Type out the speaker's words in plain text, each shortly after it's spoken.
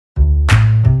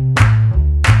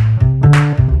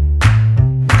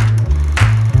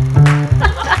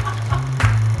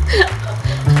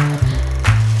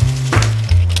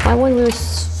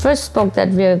first spoke that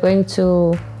we are going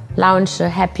to launch a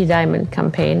Happy Diamond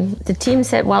campaign, the team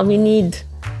said, well, it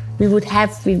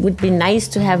would be nice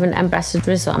to have an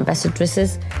ambassadress or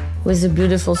ambassadresses with a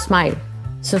beautiful smile.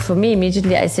 So for me,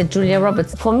 immediately I said Julia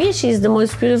Roberts. For me, she's the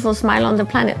most beautiful smile on the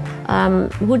planet.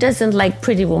 Who doesn't like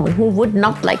Pretty Woman? Who would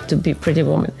not like to be Pretty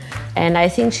Woman? And I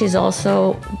think she's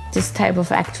also this type of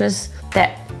actress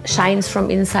that shines from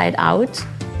inside out.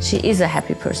 She is a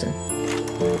happy person.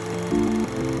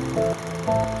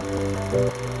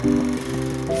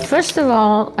 First of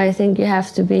all, I think you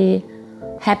have to be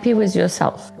happy with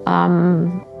yourself.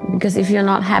 Because if you're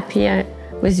not happy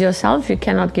with yourself, you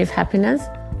cannot give happiness.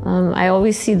 I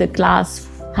always see the glass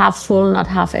half full, not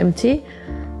half empty.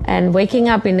 And waking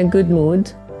up in a good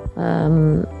mood,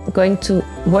 going to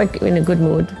work in a good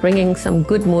mood, bringing some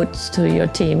good moods to your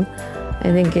team,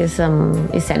 I think is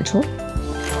essential.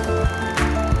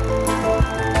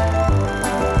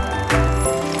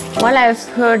 Well, I've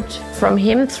heard from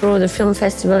him through the film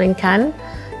festival in Cannes.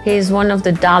 He is one of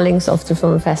the darlings of the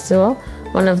film festival,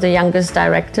 one of the youngest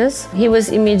directors. He was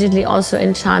immediately also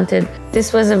enchanted.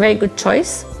 This was a very good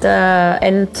choice. The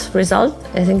end result,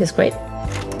 I think, is great.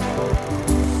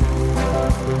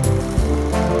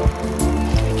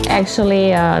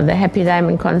 Actually, the Happy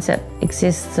Diamond concept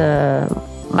exists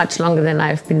much longer than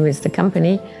I've been with the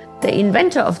company. The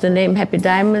inventor of the name Happy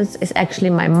Diamonds is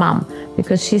actually my mom,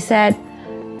 because she said,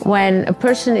 when a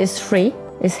person is free,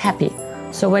 is happy.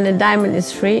 So when a diamond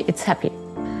is free, it's happy.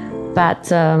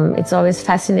 But it's always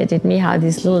fascinated me how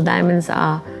these little diamonds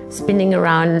are spinning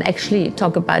around and actually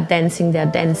talk about dancing. They're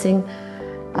dancing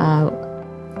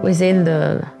within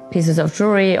the pieces of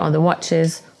jewelry or the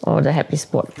watches or the happy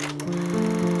sport.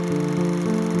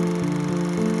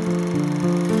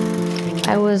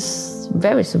 I was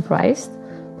very surprised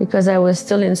because I was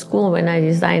still in school when I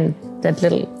designed that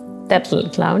little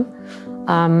clown.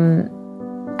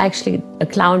 Actually a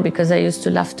clown because I used to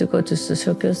love to go to the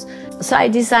circus. So I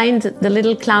designed the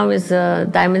little clown with the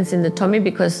diamonds in the tummy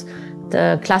because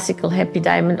the classical Happy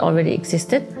Diamond already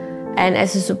existed. And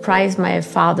as a surprise, my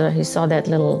father, he saw that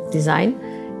little design.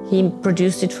 He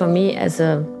produced it for me as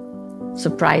a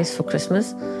surprise for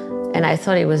Christmas. And I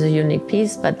thought it was a unique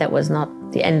piece, but that was not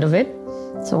the end of it.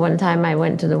 So one time I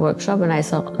went to the workshop and I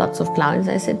saw lots of clowns.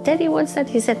 I said, Daddy, what's that?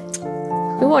 He said,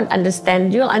 you won't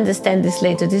understand. You'll understand this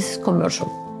later. This is commercial.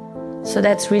 So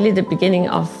that's really the beginning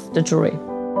of the jewelry.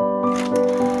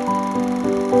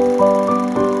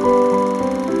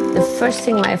 The first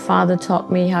thing my father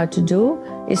taught me how to do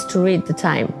is to read the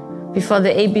time. Before the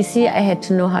ABC, I had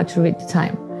to know how to read the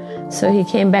time. So he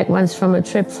came back once from a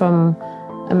trip from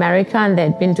America and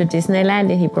they'd been to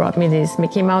Disneyland and he brought me this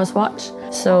Mickey Mouse watch.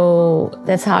 So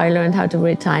that's how I learned how to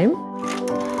read time.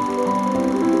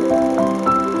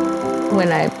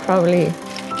 When I probably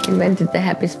invented the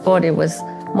happy sport, it was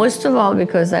most of all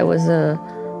because I was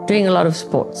doing a lot of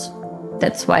sports.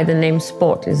 That's why the name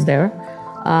sport is there.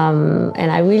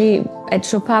 And I really, at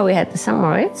Chopard, we had the St.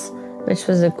 Moritz, which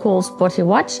was a cool sporty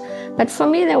watch. But for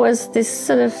me, there was this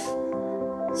sort of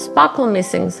sparkle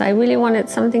missing. So I really wanted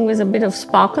something with a bit of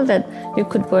sparkle that you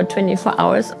could wear 24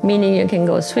 hours, meaning you can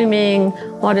go swimming,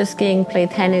 water skiing, play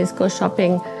tennis, go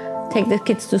shopping, take the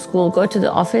kids to school, go to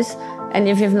the office. And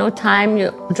if you have no time,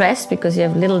 you dress because you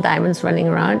have little diamonds running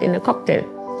around in a cocktail.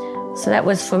 So that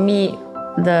was for me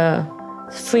the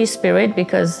free spirit,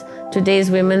 because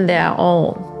today's women, they are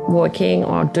all working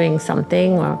or doing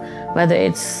something, or whether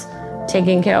it's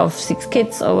taking care of 6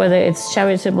 kids, or whether it's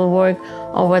charitable work,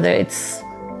 or whether it's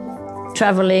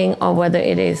traveling, or whether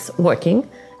it is working.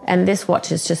 And this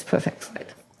watch is just perfect for it.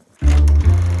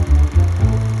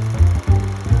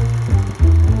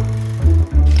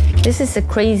 This is a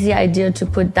crazy idea to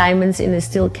put diamonds in a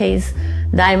steel case.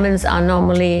 Diamonds are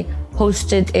normally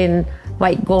posted in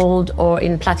white gold or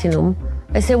in platinum.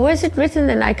 I said, where is it written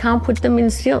that I can't put them in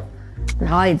steel?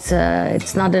 No, it's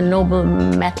not a noble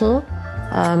metal.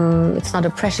 It's not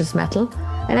a precious metal.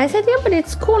 And I said, yeah, but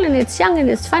it's cool and it's young and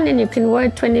it's fun and you can wear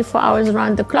it 24 hours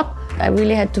around the clock. I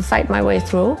really had to fight my way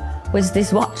through with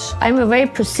this watch. I'm a very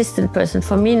persistent person.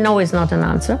 For me, no is not an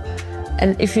answer.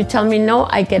 And if you tell me no,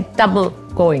 I get double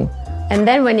going. And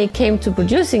then when it came to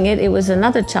producing it, it was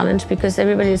another challenge because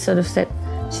everybody sort of said,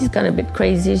 she's gone a bit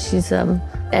crazy.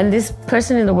 And this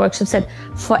person in the workshop said,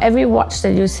 for every watch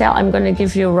that you sell, I'm going to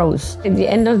give you a rose. At the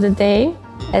end of the day,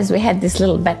 as we had this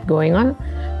little bet going on,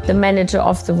 the manager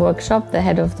of the workshop, the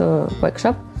head of the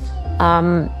workshop,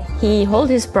 he held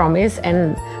his promise,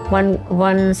 and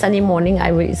one sunny morning I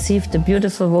received a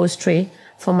beautiful rose tree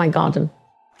for my garden.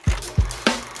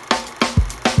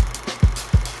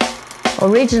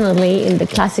 Originally, in the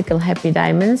classical Happy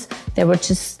Diamonds, they were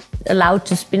just allowed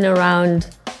to spin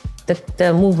around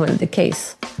the movement, the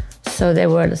case. So they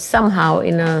were somehow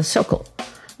in a circle.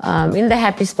 In the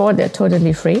Happy Sport, they're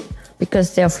totally free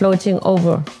because they're floating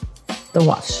over the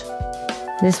watch.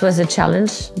 This was a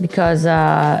challenge, because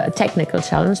a technical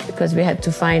challenge, because we had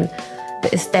to find the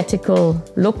aesthetical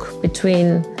look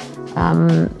between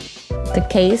the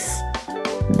case,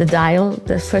 the dial,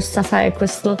 the first sapphire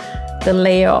crystal, the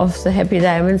layer of the Happy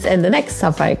Diamonds, and the next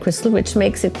sapphire crystal, which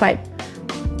makes it quite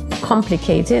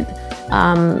complicated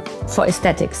for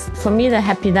aesthetics. For me, the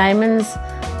Happy Diamonds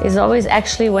is always,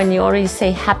 actually, when you already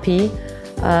say happy,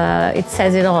 it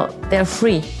says it all. They're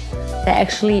free. They're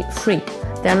actually free.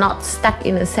 They're not stuck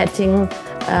in a setting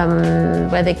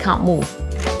where they can't move.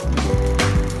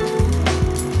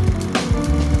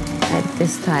 At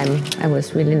this time, I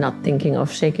was really not thinking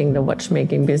of shaking the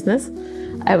watchmaking business.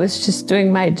 I was just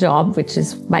doing my job, which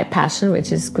is my passion,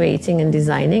 which is creating and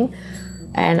designing.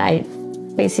 And I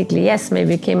basically, yes,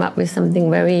 maybe came up with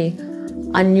something very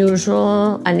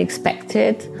unusual,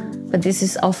 unexpected, but this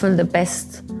is often the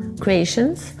best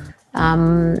creations.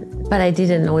 But I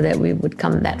didn't know that we would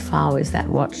come that far with that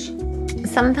watch.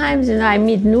 Sometimes, I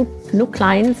meet new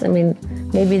clients. I mean,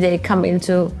 maybe they come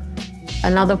into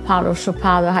another part of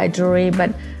Chopard or high jewelry,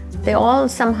 but they all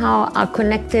somehow are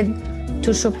connected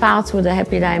to Chopard through the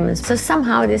Happy Diamonds. So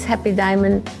somehow this Happy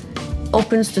Diamond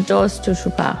opens the doors to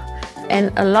Chopard.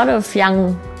 And a lot of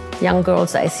young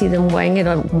girls, I see them wearing it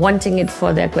or wanting it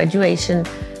for their graduation.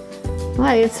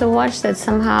 Well, it's a watch that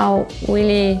somehow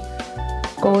really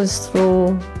goes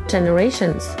through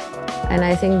generations. And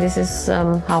I think this is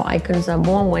how icons are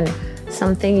born, when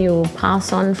something you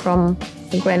pass on from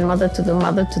the grandmother to the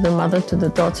mother to the mother to the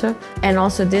daughter. And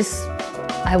also this,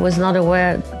 I was not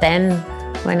aware then,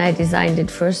 when I designed it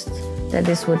first, that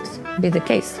this would be the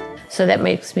case. So that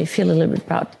makes me feel a little bit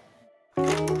proud.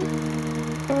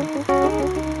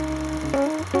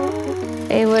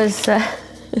 It was,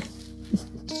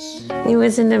 it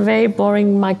was in a very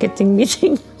boring marketing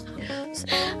meeting.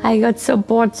 I got so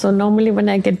bored, so normally when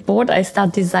I get bored, I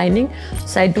start designing.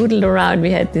 So I doodled around.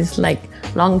 We had these like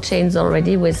long chains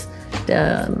already with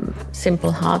the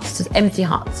simple hearts, just empty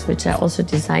hearts, which I also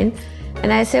designed.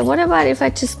 And I said, what about if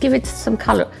I just give it some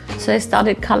color? So I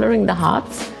started coloring the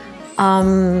hearts.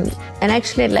 And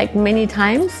actually, like many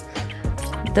times,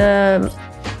 the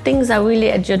things are really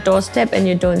at your doorstep and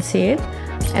you don't see it.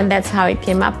 And that's how it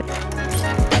came up.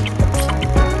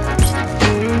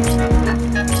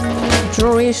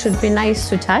 Jewelry should be nice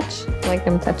to touch, like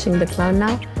I'm touching the clown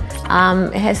now.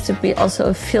 It has to be also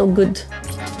a feel-good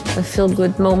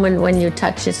moment when you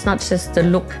touch. It's not just the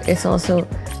look, it's also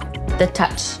the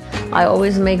touch. I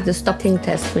always make the stocking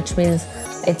test, which means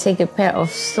I take a pair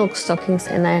of silk stockings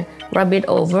and I rub it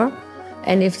over.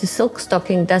 And if the silk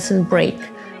stocking doesn't break,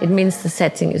 it means the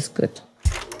setting is good.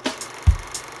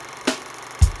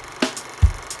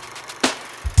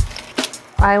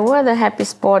 I wore the Happy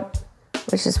Sport,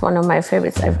 which is one of my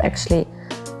favorites. I've actually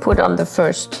put on the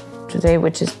first today,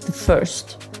 which is the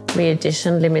first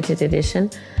re-edition, limited edition.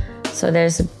 So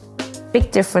there's a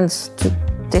big difference to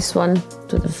this one,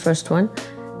 to the first one,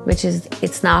 which is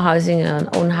it's now housing an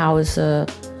own house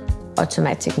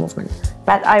automatic movement.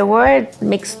 But I wore it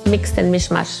mixed and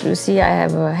mishmash. You see, I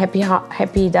have a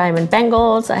happy diamond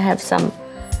bangles. I have some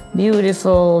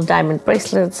beautiful diamond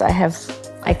bracelets. I have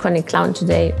iconic clown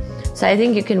today. So I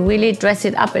think you can really dress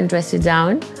it up and dress it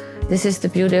down. This is the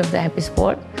beauty of the Happy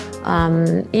Sport.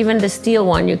 Even the steel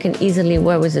one you can easily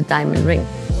wear with a diamond ring.